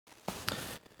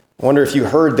I wonder if you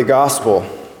heard the gospel.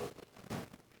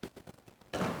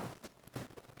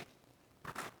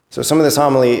 So some of this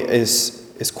homily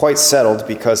is quite settled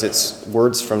because it's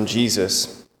words from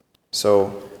Jesus.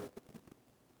 So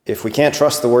if we can't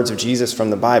trust the words of Jesus from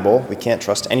the Bible, we can't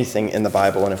trust anything in the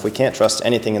Bible. And if we can't trust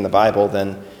anything in the Bible,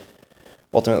 then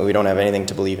ultimately we don't have anything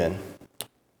to believe in.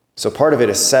 So part of it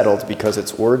is settled because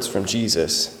it's words from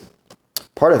Jesus.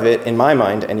 Part of it, in my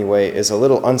mind anyway, is a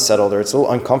little unsettled, or it's a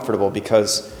little uncomfortable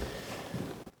because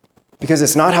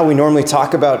it's not how we normally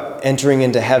talk about entering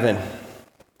into heaven.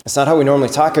 It's not how we normally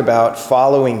talk about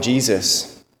following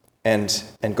Jesus and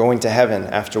going to heaven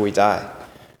after we die.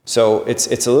 So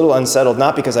it's a little unsettled,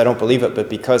 not because I don't believe it, but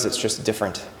because it's just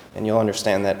different. And you'll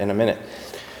understand that in a minute.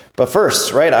 But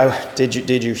first, right,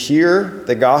 did you hear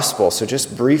the gospel? So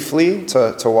just briefly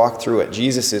to walk through it.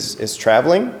 Jesus is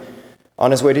traveling on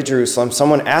his way to Jerusalem.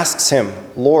 Someone asks him,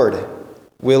 Lord,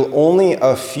 will only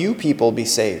a few people be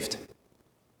saved?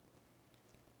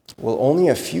 Will only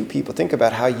a few people? Think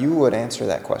about how you would answer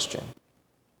that question.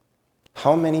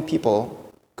 How many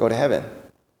people go to heaven?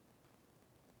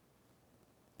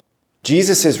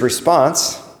 Jesus'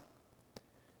 response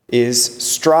is,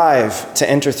 strive to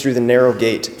enter through the narrow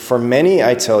gate. For many,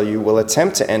 I tell you, will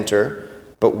attempt to enter,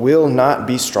 but will not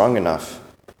be strong enough.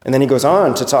 And then he goes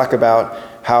on to talk about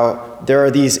how there are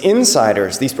these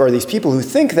insiders, these people who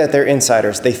think that they're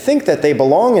insiders. They think that they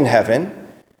belong in heaven,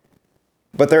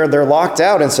 but they're locked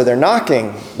out, and so they're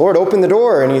knocking. Lord, open the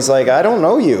door. And he's like, I don't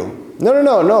know you. No.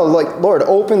 Like, Lord,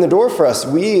 open the door for us.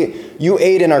 You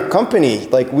ate in our company.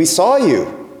 Like, we saw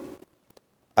you.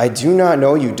 I do not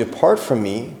know you. Depart from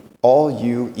me, all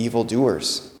you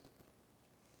evildoers.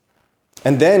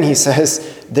 And then he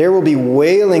says, there will be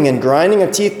wailing and grinding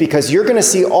of teeth because you're going to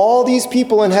see all these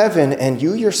people in heaven and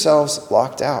you yourselves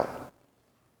locked out.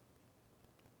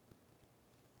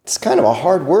 It's kind of a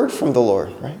hard word from the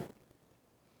Lord, right?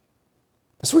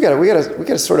 So we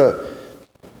gotta sort of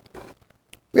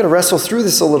wrestle through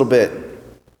this a little bit.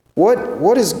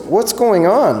 What's going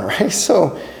on, right?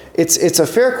 So it's a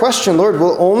fair question. Lord,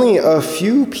 will only a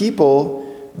few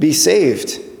people be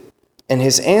saved? And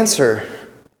his answer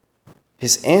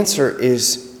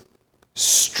is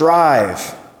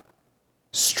strive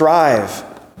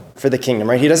for the kingdom,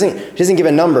 right? He doesn't give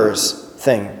a numbers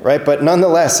thing, right? But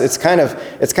nonetheless, it's kind of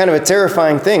a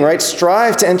terrifying thing, right?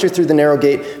 Strive to enter through the narrow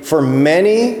gate. For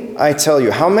many, I tell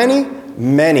you. How many?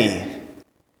 Many.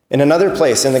 In another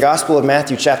place, in the Gospel of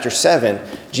Matthew chapter 7,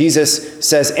 Jesus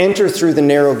says, enter through the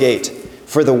narrow gate.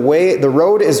 For the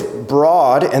road is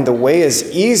broad and the way is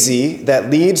easy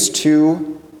that leads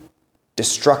to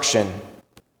destruction.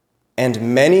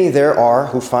 And many there are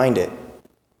who find it.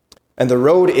 And the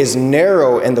road is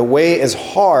narrow and the way is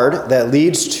hard that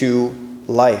leads to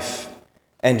life,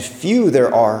 and few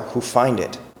there are who find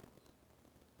it.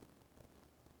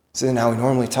 This isn't how we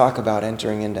normally talk about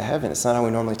entering into heaven. It's not how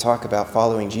we normally talk about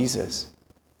following Jesus.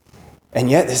 And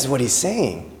yet, this is what he's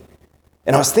saying.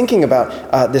 And I was thinking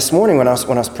about this morning when I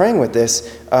was praying with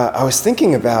this. I was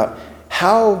thinking about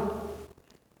how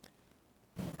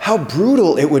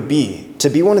brutal it would be to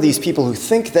be one of these people who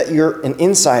think that you're an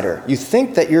insider. You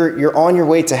think that you're on your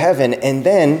way to heaven, and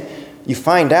then you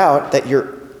find out that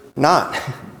you're not.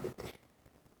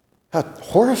 How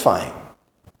horrifying.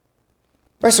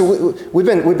 Right, so we've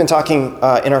been talking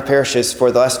in our parishes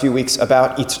for the last few weeks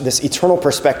about this eternal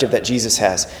perspective that Jesus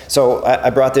has. So I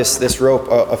brought this rope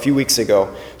a few weeks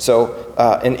ago. So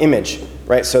an image,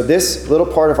 right? So this little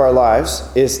part of our lives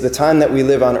is the time that we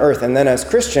live on earth. And then as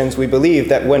Christians, we believe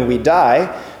that when we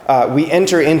die, we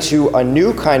enter into a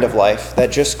new kind of life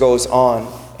that just goes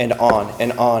on and on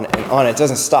and on and on. It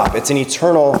doesn't stop. It's an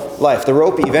eternal life. The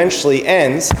rope eventually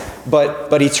ends,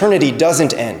 but eternity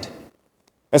doesn't end.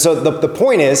 And so the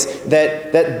point is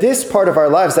that this part of our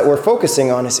lives that we're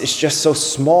focusing on is just so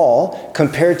small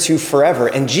compared to forever.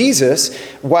 And Jesus,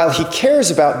 while he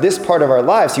cares about this part of our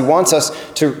lives, he wants us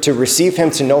to receive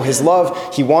him, to know his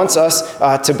love. He wants us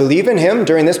to believe in him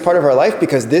during this part of our life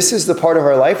because this is the part of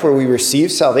our life where we receive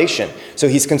salvation. So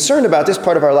he's concerned about this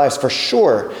part of our lives for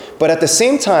sure. But at the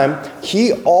same time,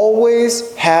 he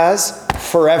always has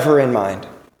forever in mind.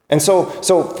 And so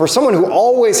for someone who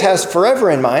always has forever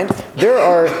in mind, there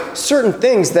are certain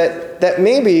things that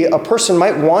maybe a person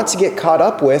might want to get caught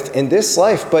up with in this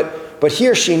life, but he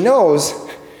or she knows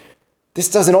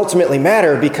this doesn't ultimately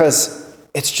matter because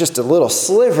it's just a little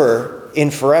sliver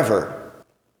in forever.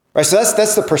 Right, so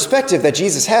that's the perspective that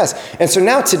Jesus has. And so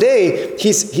now today,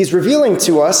 he's revealing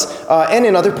to us, and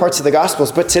in other parts of the Gospels,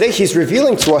 but today he's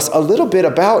revealing to us a little bit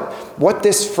about what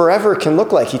this forever can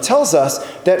look like. He tells us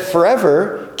that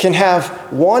forever can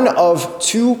have one of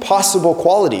two possible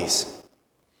qualities.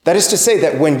 That is to say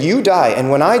that when you die and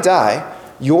when I die,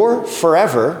 your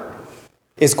forever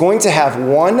is going to have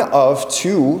one of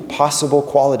two possible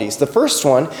qualities. The first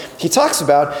one, he talks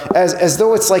about as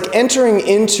though it's like entering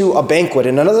into a banquet.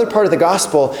 In another part of the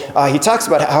gospel, he talks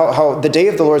about how the day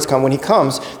of the Lord's come. When he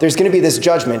comes, there's going to be this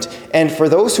judgment. And for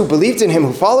those who believed in him,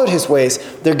 who followed his ways,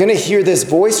 they're going to hear this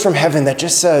voice from heaven that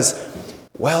just says,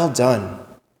 well done,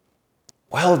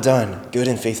 good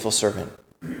and faithful servant.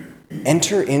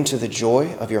 Enter into the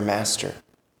joy of your master.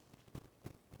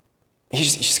 You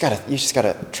just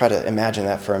gotta try to imagine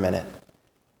that for a minute.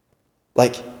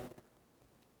 Like,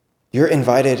 you're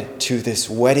invited to this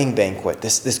wedding banquet,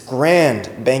 this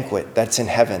grand banquet that's in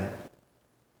heaven.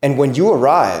 And when you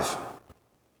arrive,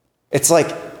 it's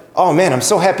like, oh man, I'm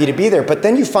so happy to be there. But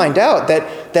then you find out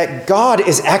that God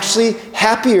is actually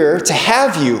happier to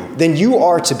have you than you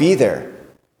are to be there.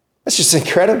 That's just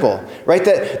incredible, right?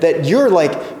 That you're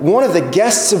like one of the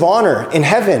guests of honor in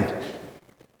heaven.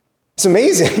 It's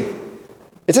amazing.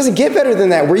 It doesn't get better than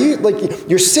that. Where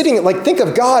you're sitting, like, think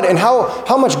of God and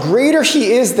how much greater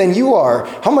he is than you are,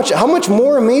 how much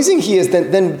more amazing he is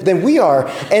than we are.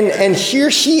 And here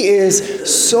he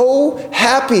is so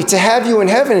happy to have you in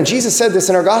heaven. And Jesus said this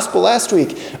in our gospel last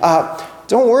week.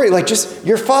 Don't worry, just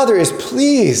your Father is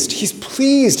pleased. He's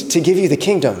pleased to give you the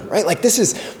kingdom, right? Like this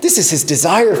is his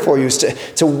desire for you, is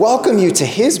to welcome you to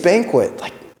his banquet.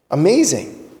 Like,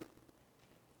 amazing.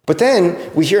 But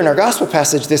then we hear in our gospel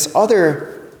passage this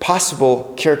other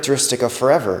possible characteristic of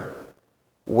forever: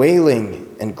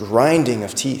 wailing and grinding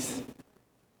of teeth.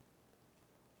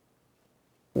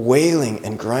 Wailing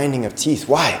and grinding of teeth.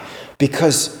 Why?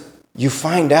 Because you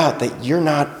find out that you're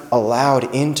not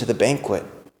allowed into the banquet.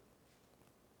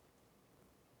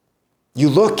 You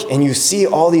look and you see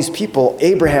all these people,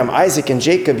 Abraham, Isaac, and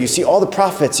Jacob. You see all the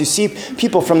prophets. You see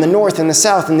people from the north and the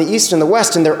south and the east and the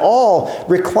west, and they're all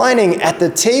reclining at the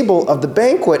table of the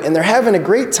banquet, and they're having a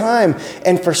great time.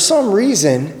 And for some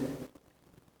reason,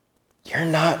 you're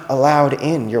not allowed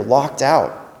in. You're locked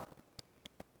out.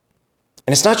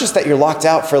 And it's not just that you're locked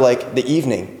out for like the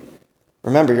evening.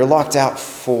 Remember, you're locked out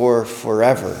for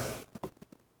forever.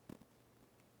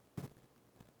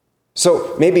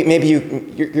 So maybe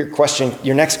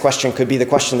your next question could be the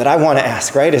question that I want to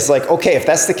ask, right? It's like, okay, if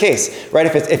that's the case, right?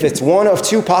 If it's one of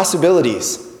two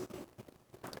possibilities,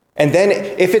 and then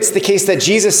if it's the case that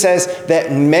Jesus says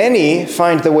that many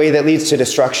find the way that leads to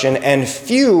destruction and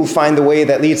few find the way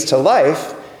that leads to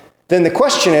life, then the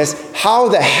question is, how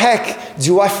the heck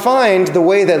do I find the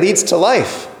way that leads to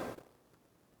life?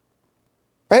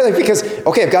 Right? Because,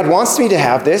 okay, if God wants me to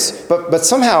have this, but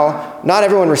somehow not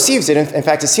everyone receives it. In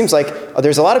fact, it seems like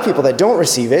there's a lot of people that don't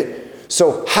receive it.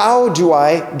 So how do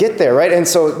I get there, right? And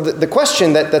so the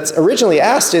question that's originally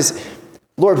asked is,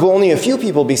 Lord, will only a few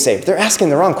people be saved? They're asking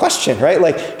the wrong question, right?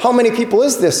 Like, how many people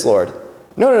is this, Lord?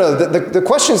 No. The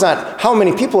question is not how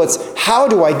many people, it's how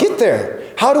do I get there?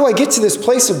 How do I get to this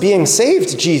place of being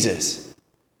saved, Jesus?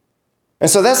 And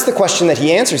so that's the question that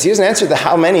he answers. He doesn't answer the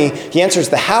how many, he answers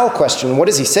the how question. What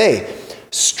does he say?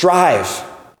 Strive.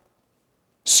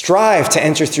 Strive to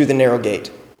enter through the narrow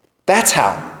gate. That's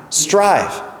how.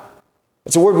 Strive.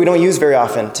 It's a word we don't use very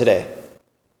often today.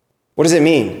 What does it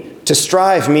mean? To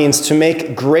strive means to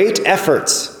make great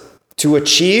efforts to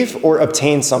achieve or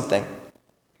obtain something.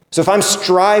 So if I'm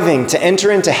striving to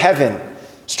enter into heaven,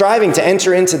 striving to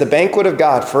enter into the banquet of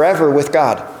God forever with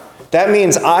God, that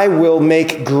means I will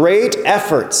make great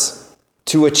efforts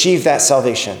to achieve that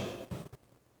salvation.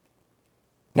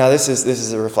 Now, this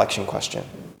is a reflection question.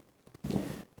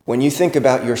 When you think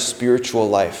about your spiritual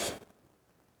life,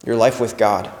 your life with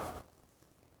God,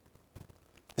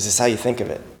 is this how you think of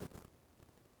it?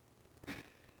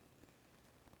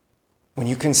 When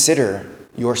you consider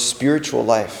your spiritual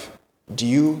life, do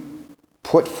you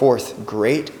put forth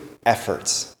great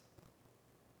efforts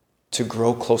to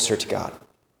grow closer to God?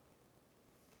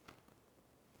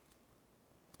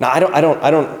 Now,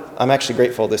 I'm actually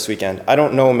grateful this weekend. I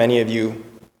don't know many of you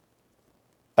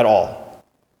at all.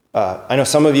 I know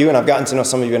some of you, and I've gotten to know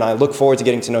some of you, and I look forward to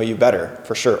getting to know you better,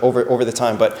 for sure, over the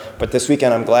time. But this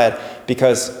weekend I'm glad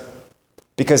because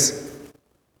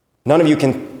none of you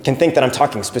can think that I'm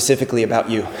talking specifically about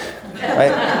you,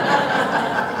 right?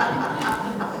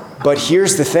 But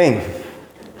here's the thing.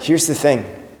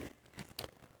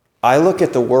 I look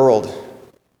at the world,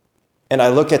 and I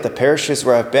look at the parishes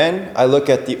where I've been. I look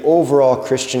at the overall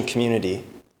Christian community.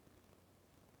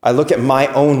 I look at my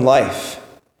own life.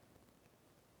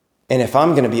 And if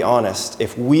I'm going to be honest,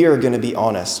 if we are going to be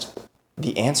honest,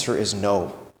 the answer is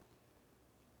no.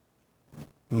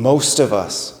 Most of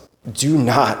us do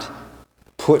not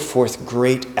put forth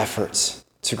great efforts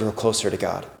to grow closer to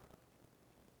God.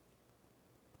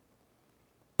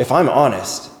 if I'm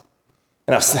honest,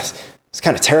 and I was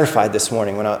kind of terrified this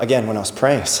morning when I was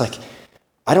praying. It's like,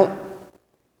 I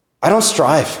don't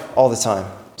strive all the time.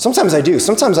 Sometimes I do.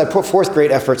 Sometimes I put forth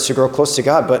great efforts to grow close to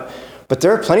God, but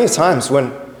there are plenty of times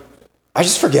when I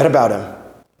just forget about him.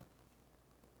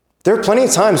 There are plenty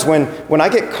of times when I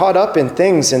get caught up in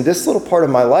things in this little part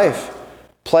of my life,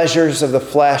 pleasures of the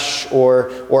flesh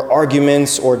or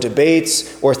arguments or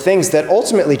debates or things that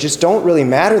ultimately just don't really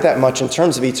matter that much in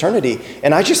terms of eternity.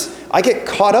 And I get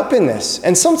caught up in this.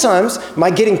 And sometimes my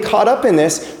getting caught up in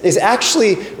this is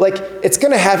actually like it's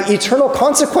going to have eternal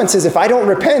consequences if I don't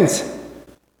repent.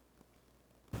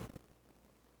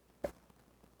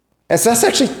 And so that's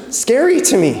actually scary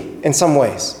to me in some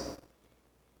ways.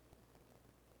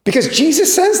 Because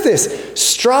Jesus says this,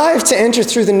 strive to enter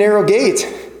through the narrow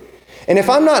gate. And if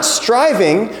I'm not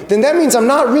striving, then that means I'm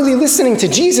not really listening to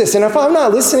Jesus. And if I'm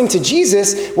not listening to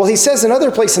Jesus, well, he says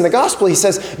another place in the gospel, he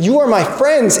says, you are my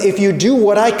friends if you do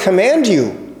what I command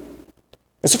you.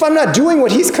 And so if I'm not doing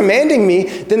what he's commanding me,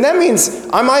 then that means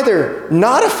I'm either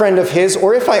not a friend of his,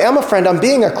 or if I am a friend, I'm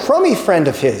being a crummy friend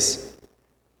of his.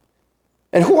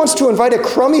 And who wants to invite a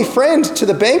crummy friend to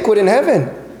the banquet in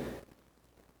heaven?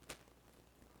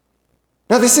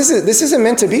 Now, this isn't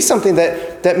meant to be something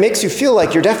that makes you feel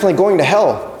like you're definitely going to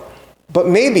hell. But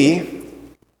maybe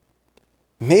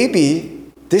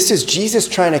this is Jesus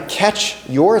trying to catch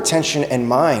your attention and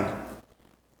mine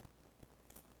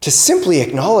to simply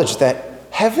acknowledge that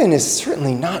heaven is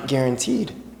certainly not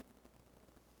guaranteed.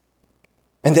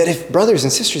 And that if, brothers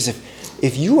and sisters,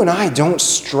 if you and I don't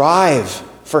strive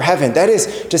for heaven, that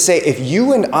is to say, if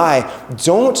you and I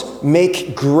don't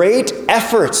make great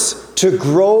efforts to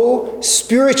grow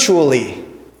spiritually,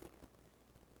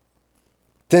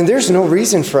 then there's no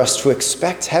reason for us to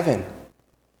expect heaven.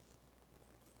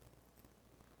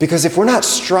 Because if we're not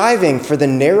striving for the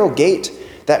narrow gate,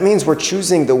 that means we're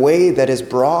choosing the way that is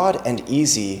broad and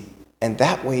easy, and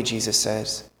that way, Jesus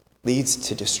says, leads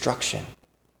to destruction.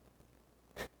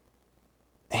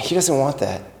 And he doesn't want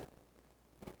that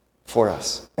for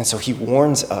us. And so he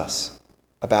warns us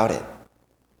about it.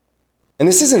 And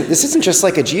this isn't just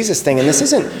like a Jesus thing, and this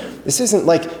isn't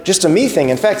like just a me thing.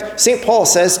 In fact, St. Paul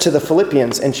says to the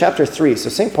Philippians in chapter 3, so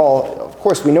St. Paul, of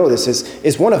course we know this,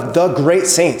 is one of the great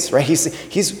saints, right?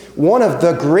 He's one of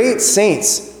the great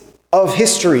saints of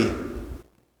history.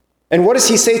 And what does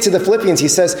he say to the Philippians? He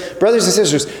says, brothers and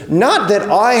sisters, not that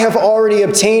I have already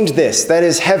obtained this, that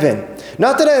is heaven.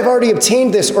 Not that I have already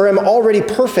obtained this or am already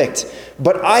perfect,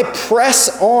 but I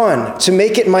press on to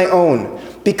make it my own,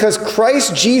 because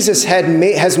Christ Jesus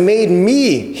has made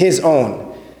me his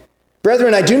own.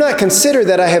 Brethren, I do not consider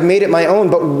that I have made it my own,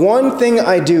 but one thing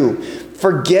I do,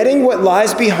 forgetting what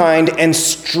lies behind and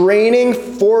straining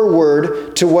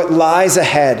forward to what lies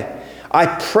ahead. I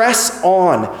press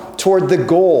on toward the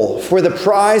goal for the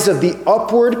prize of the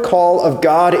upward call of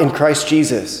God in Christ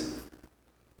Jesus.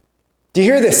 Do you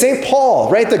hear this? St.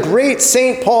 Paul, right? The great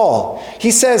St. Paul.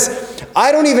 He says,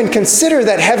 I don't even consider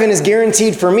that heaven is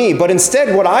guaranteed for me, but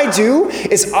instead what I do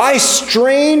is I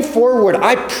strain forward.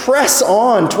 I press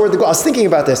on toward the goal. I was thinking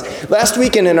about this. Last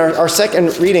weekend in our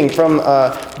second reading from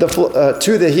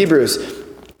to the Hebrews,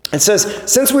 it says,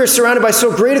 since we are surrounded by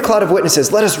so great a cloud of witnesses,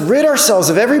 let us rid ourselves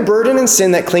of every burden and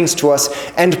sin that clings to us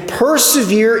and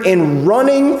persevere in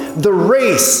running the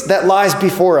race that lies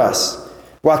before us,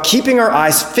 while keeping our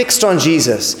eyes fixed on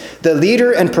Jesus, the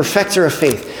leader and perfecter of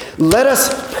faith. Let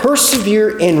us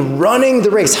persevere in running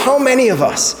the race. How many of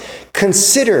us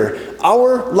consider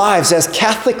our lives as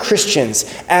Catholic Christians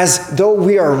as though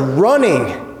we are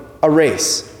running a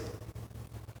race?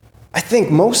 I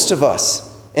think most of us,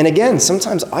 and again,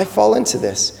 sometimes I fall into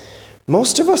this,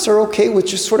 most of us are okay with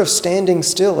just sort of standing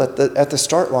still at the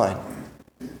start line.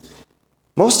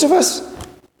 Most of us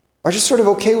are just sort of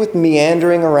okay with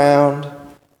meandering around.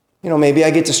 You know, maybe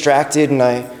I get distracted and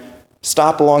I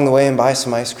stop along the way and buy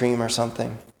some ice cream or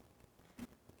something.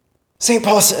 St.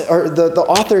 Paul, or the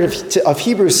author of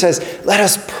Hebrews says, let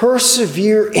us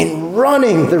persevere in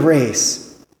running the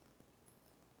race.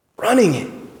 Running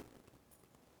it.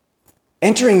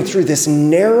 Entering through this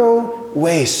narrow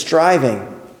way,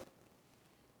 striving.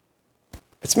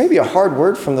 It's maybe a hard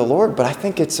word from the Lord, but I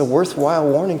think it's a worthwhile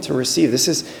warning to receive. This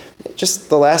is just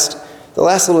the last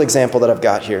little example that I've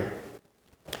got here.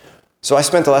 So I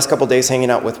spent the last couple of days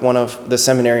hanging out with one of the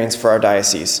seminarians for our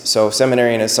diocese. So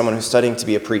seminarian is someone who's studying to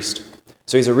be a priest.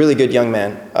 So he's a really good young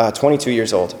man, 22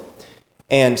 years old.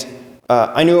 And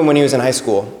I knew him when he was in high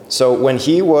school. So when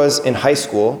he was in high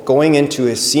school, going into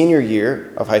his senior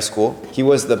year of high school, he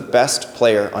was the best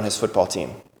player on his football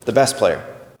team. The best player.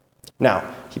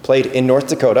 Now, he played in North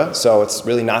Dakota, so it's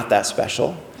really not that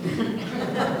special.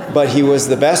 but he was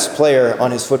the best player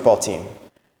on his football team.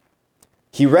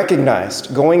 He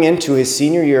recognized going into his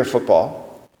senior year of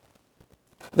football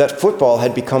that football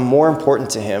had become more important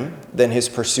to him than his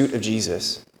pursuit of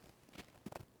Jesus.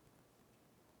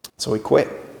 So he quit,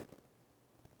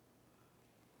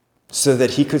 so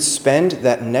that he could spend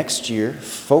that next year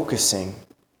focusing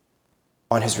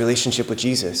on his relationship with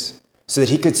Jesus, so that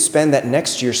he could spend that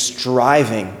next year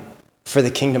striving for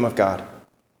the kingdom of God.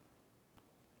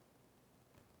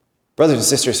 Brothers and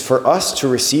sisters, for us to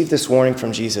receive this warning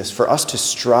from Jesus, for us to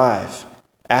strive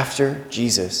after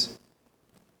Jesus,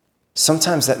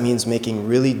 sometimes that means making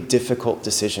really difficult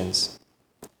decisions.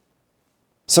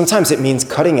 Sometimes it means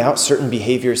cutting out certain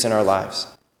behaviors in our lives.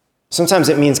 Sometimes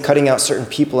it means cutting out certain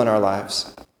people in our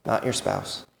lives, not your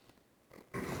spouse.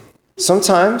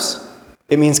 Sometimes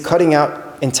it means cutting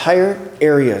out entire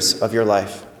areas of your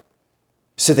life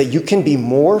so that you can be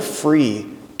more free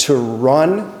to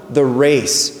run the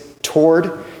race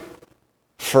toward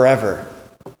forever.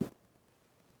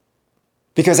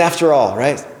 Because after all,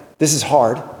 right, this is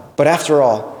hard, but after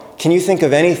all, can you think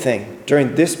of anything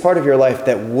during this part of your life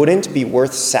that wouldn't be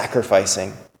worth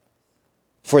sacrificing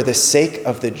for the sake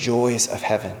of the joys of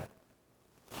heaven?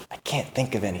 I can't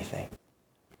think of anything.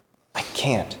 I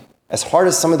can't. As hard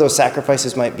as some of those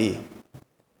sacrifices might be.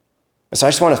 So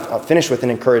I just want to finish with an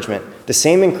encouragement, the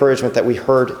same encouragement that we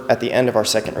heard at the end of our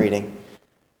second reading.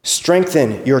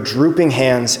 Strengthen your drooping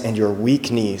hands and your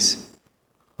weak knees.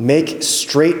 Make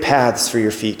straight paths for your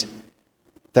feet,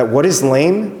 that what is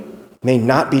lame may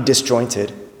not be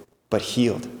disjointed, but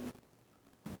healed.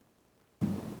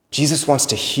 Jesus wants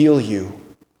to heal you.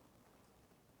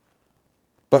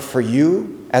 But for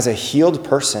you, as a healed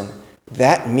person,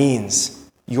 that means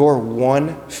your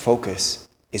one focus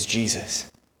is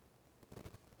Jesus.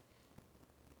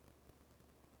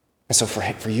 And so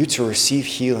for you to receive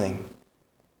healing,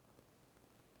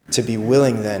 to be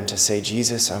willing then to say,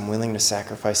 Jesus, I'm willing to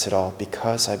sacrifice it all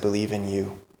because I believe in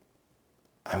you.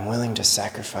 I'm willing to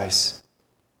sacrifice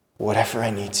whatever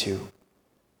I need to,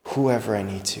 whoever I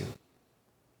need to,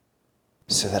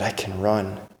 so that I can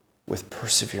run with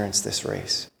perseverance this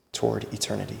race toward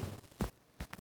eternity.